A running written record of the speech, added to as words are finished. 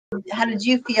How did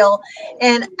you feel?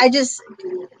 And I just,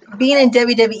 being in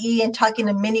WWE and talking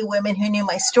to many women who knew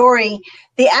my story,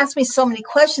 they asked me so many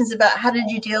questions about how did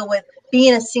you deal with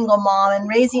being a single mom and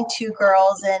raising two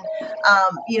girls and,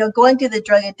 going through the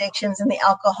drug addictions and the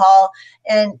alcohol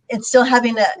and still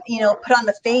having to, put on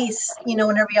the face,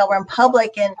 whenever y'all were in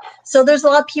public. And so there's a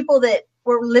lot of people that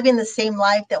were living the same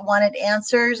life that wanted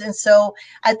answers. And so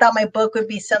I thought my book would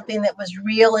be something that was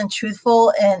real and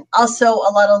truthful, and also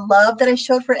a lot of love that I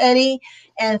showed for Eddie.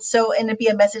 And it'd be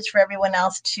a message for everyone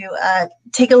else to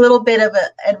take a little bit of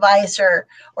advice or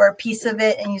a piece of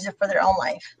it and use it for their own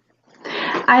life.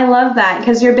 I love that,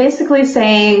 because you're basically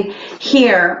saying,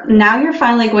 here, now you're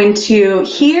finally going to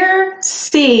hear,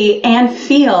 see, and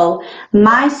feel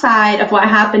my side of what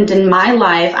happened in my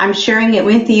life. I'm sharing it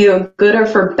with you, good or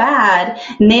for bad.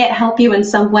 May it help you in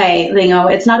some way.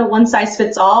 It's not a one size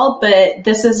fits all, but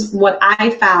this is what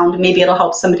I found. Maybe it'll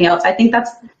help somebody else. I think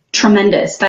that's tremendous.